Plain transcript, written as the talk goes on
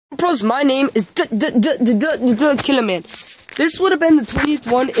Pros, my name is Killer Man. This would have been the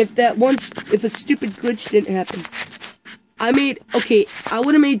 20th one if a stupid glitch didn't happen. I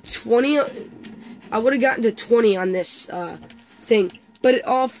would have made 20. I would have gotten to 20 on this thing, but it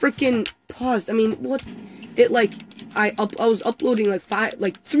all freaking paused. I mean, what? It I was uploading like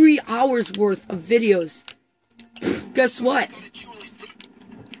 3 hours worth of videos. Guess what?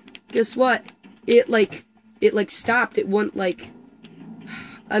 It stopped. It wouldn't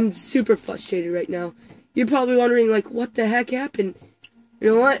I'm super frustrated right now. You're probably wondering, what the heck happened? You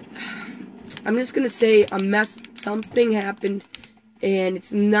know what? I'm just gonna say something happened, and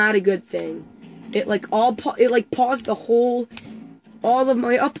it's not a good thing. It paused all of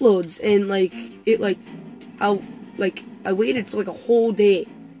my uploads, and I waited for a whole day,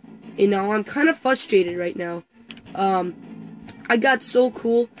 and now I'm kind of frustrated right now. I got so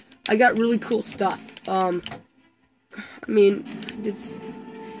cool. I got really cool stuff.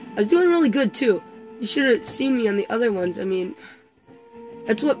 I was doing really good too. You should have seen me on the other ones. I mean,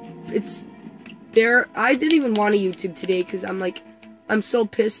 it's there. I didn't even want to YouTube today because I'm so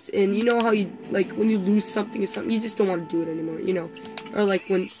pissed. And you know how you when you lose something or something, you just don't want to do it anymore. You know, or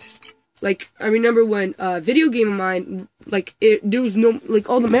when I remember when a video game of mine there was no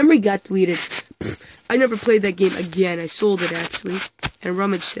all the memory got deleted. I never played that game again. I sold it actually in a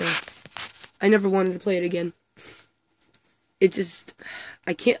rummage sale. I never wanted to play it again. It just,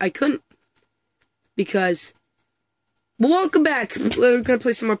 I couldn't, because, well, welcome back. We're gonna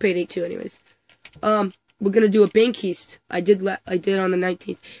play some more Payday 2 anyways. We're gonna do a bank heist. I did on the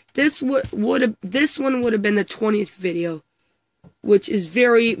 19th. This one would have been the 20th video, which is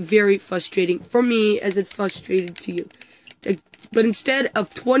very, very frustrating for me, as it's frustrated to you. But instead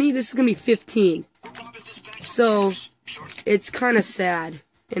of 20, this is gonna be 15. So, it's kind of sad,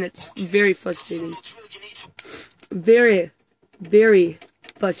 and it's very frustrating. Very, very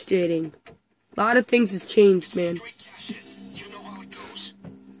frustrating. A lot of things has changed, man.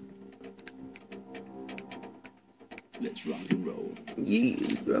 Let's rock and roll. Yeah,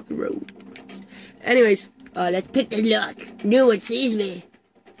 let's rock and roll. Anyways, let's pick the lock. No one sees me.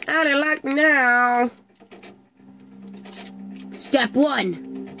 Out of luck now. Step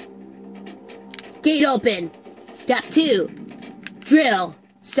 1. Gate open. Step 2. Drill.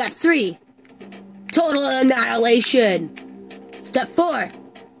 Step 3. Total annihilation. Step 4.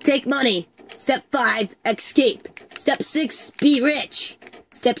 Take money. Step 5. Escape. Step 6. Be rich.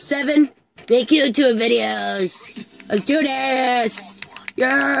 Step 7. Make YouTube videos. Let's do this.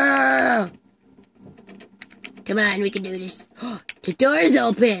 Yeah. Come on, we can do this. The door's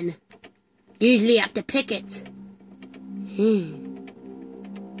open. Usually you have to pick it.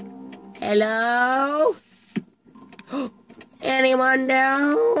 Hello? Anyone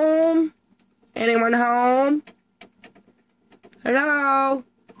down? Anyone home? Hello?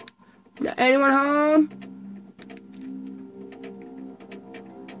 Anyone home?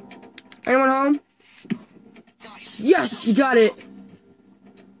 Anyone home? Yes, we got it.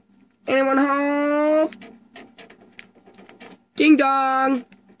 Anyone home? Ding dong.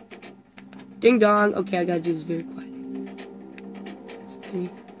 Ding dong. Okay, I gotta do this very quietly.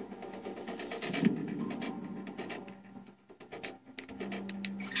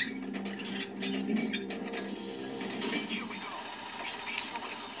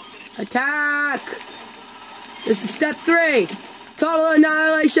 Attack! This is step 3. Total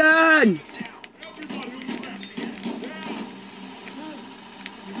annihilation!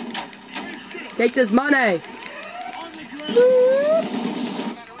 Take this money!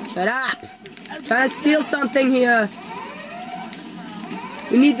 Shut up! I'm trying to steal something here.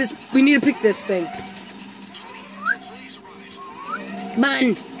 We need this. We need to pick this thing. Come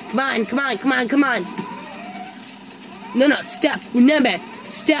on! Come on! Come on! Come on! Come on! No! Remember!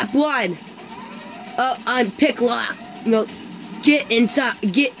 Step 1. I'm pick lock. No, get inside.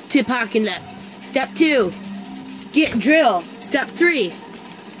 Get to parking lot. Step 2. Get drill. Step 3.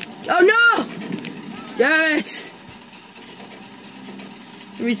 Oh no! Damn it!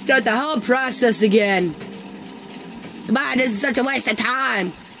 Restart the whole process again. Come on, this is such a waste of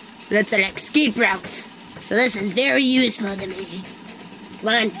time. But it's an escape route, so this is very useful to me. Come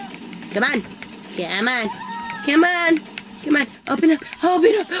on, come on, come on, come on. Come on, open up,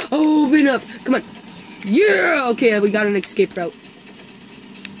 open up, open up. Come on. Yeah! Okay, we got an escape route.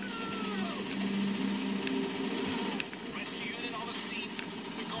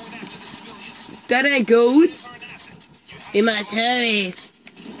 That ain't good. We must hurry.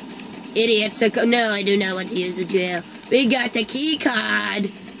 Idiots. No, I do not want to use the drill. We got the key card.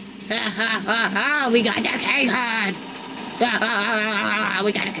 Ha ha ha ha. We got the key card. Ha ha ha ha.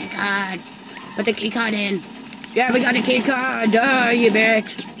 We got the key card. Put the key card in. Yeah, we got the key card. Oh, you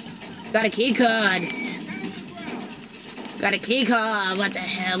bitch. Got a key card. Got a key card. What the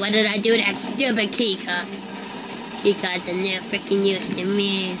hell? What did I do with that stupid key card? Key cards are no freaking use to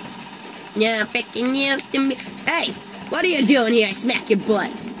me. No freaking use to me. Hey! What are you doing here? Smack your butt.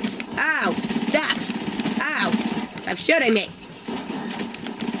 Ow! Stop! Ow! Stop shooting me!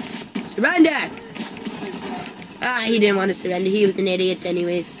 Surrender! Ah, he didn't want to surrender. He was an idiot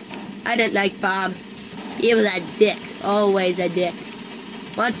anyways. I didn't like Bob. He was a dick. Always a dick.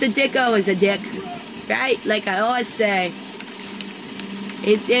 Once a dick, always a dick. Right? Like I always say.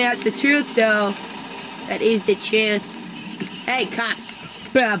 Ain't that the truth, though? That is the truth. Hey, cops.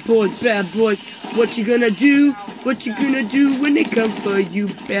 Bad boys, bad boys. What you gonna do? What you gonna do when they come for you?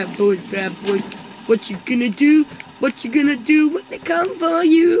 Bad boys, bad boys. What you gonna do? What you gonna do when they come for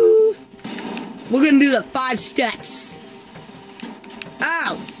you? We're gonna do the 5 steps.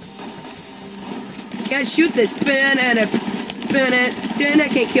 Ow! Can't shoot this. Banana.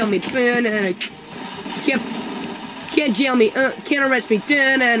 Can't kill me. Banana. Can't jail me. Can't arrest me.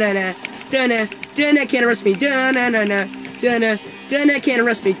 Can't arrest me. Can't arrest me.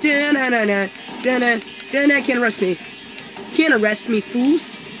 Can't arrest me. Can't arrest me,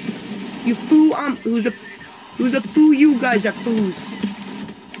 fools. You fool. Who's a fool? You guys are fools.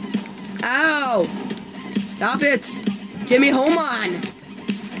 Ow! Stop it! Jimmy, hold on!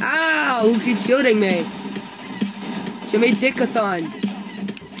 Ow! Who keeps shooting me? Jimmy Dickathon.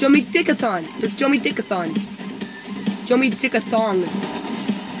 Jimmy Dickathon. There's Jimmy Dickathon. Jimmy Dickathon.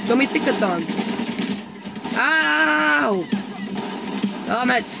 Jimmy Dickathon. Ow!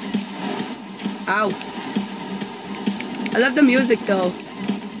 Damn it! Ow! I love the music though.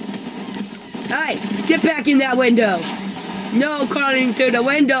 Hey! Get back in that window! No crawling through the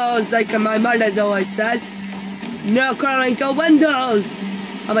windows, like my mother always says. No crawling through windows.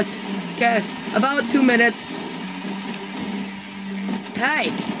 How much? Okay, about 2 minutes.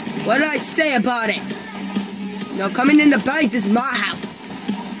 Hey, what did I say about it? No coming in the bank. This is my house.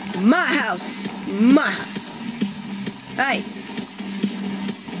 My house. My house. Hey,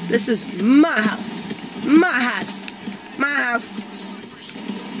 this is my house. My house. My house.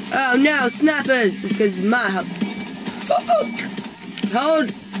 Oh no, snappers! It's because it's my house. Fuck!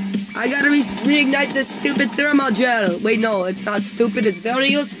 Hold! I gotta reignite this stupid thermal gel. Wait, no, it's not stupid. It's very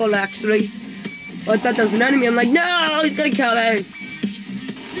useful, actually. Oh, I thought there was an enemy. I'm like, no, he's gonna kill me.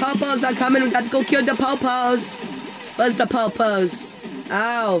 Popos are coming. We gotta go kill the popos. Where's the popos?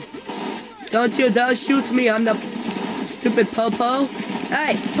 Ow! Don't you dare shoot me. I'm the stupid popo.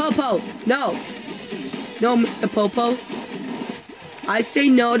 Hey, popo! No, no, Mr. Popo. I say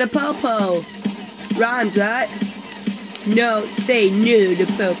no to popo. Rhymes, right? No, say no to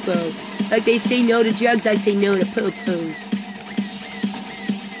popo. Like they say no to drugs, I say no to popos.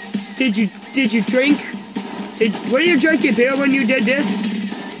 Did you drink? Were you drinking beer when you did this?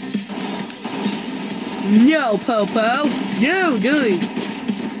 No, popo. No, dude.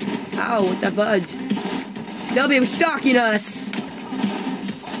 Ow, what the fudge? They'll be stalking us.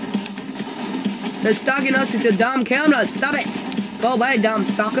 They're stalking us. It's a dumb camera. Stop it. Go away, dumb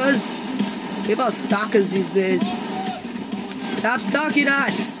stalkers. People are stalkers these days. Stop stalking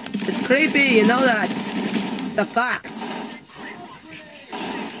us. It's creepy, you know that. It's a fact.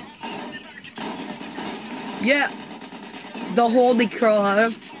 Yeah. The holy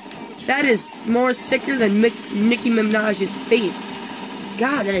crap. That is more sicker than Nicki Minaj's face.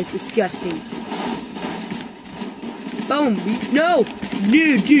 God, that is disgusting. Boom. No.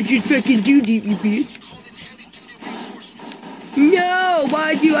 No, dude, you fucking do you bitch. No,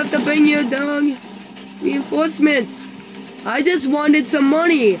 why do you have to bring your dog? Reinforcements. I just wanted some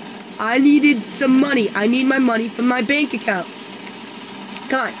money. I needed some money. I need my money from my bank account.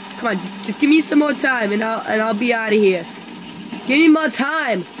 Come on, just give me some more time and I'll be out of here. Give me more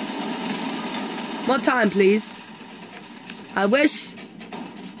time. More time, please. I wish.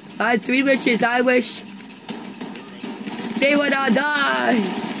 I had 3 wishes. I wish they would all die.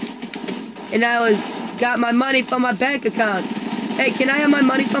 And I got my money from my bank account. Hey, can I have my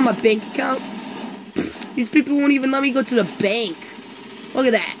money from my bank account? Pfft, these people won't even let me go to the bank. Look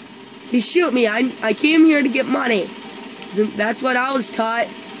at that. They shoot me. I came here to get money. That's what I was taught.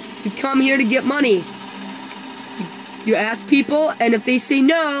 You come here to get money. You ask people, and if they say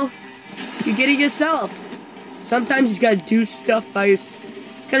no, you get it yourself. Sometimes you just gotta do stuff by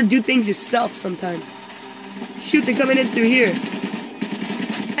yourself. Gotta do things yourself sometimes. Shoot, they're coming in through here.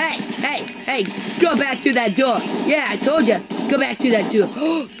 Hey, go back through that door. Yeah, I told you. Go back to that door.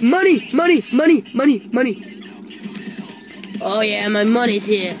 Money. Oh yeah, my money's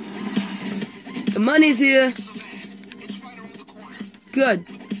here. The money's here. Good.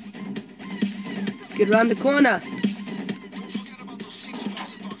 Get around the corner.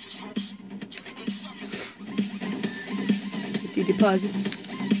 monthly deposits.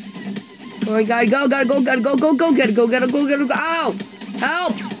 Come on, gotta go, gotta go, gotta go, go, go, gotta go, gotta go, gotta go. Ow!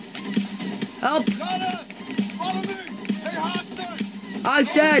 Help! Help! Follow me! Hey, Hogstead!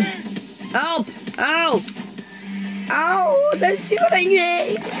 Hogstead! Help! Ow! Ow! They're shooting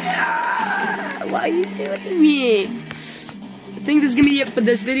me! Ah, why are you shooting me? I think this is gonna be it for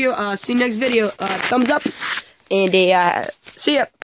this video. See you next video. Thumbs up. And see ya.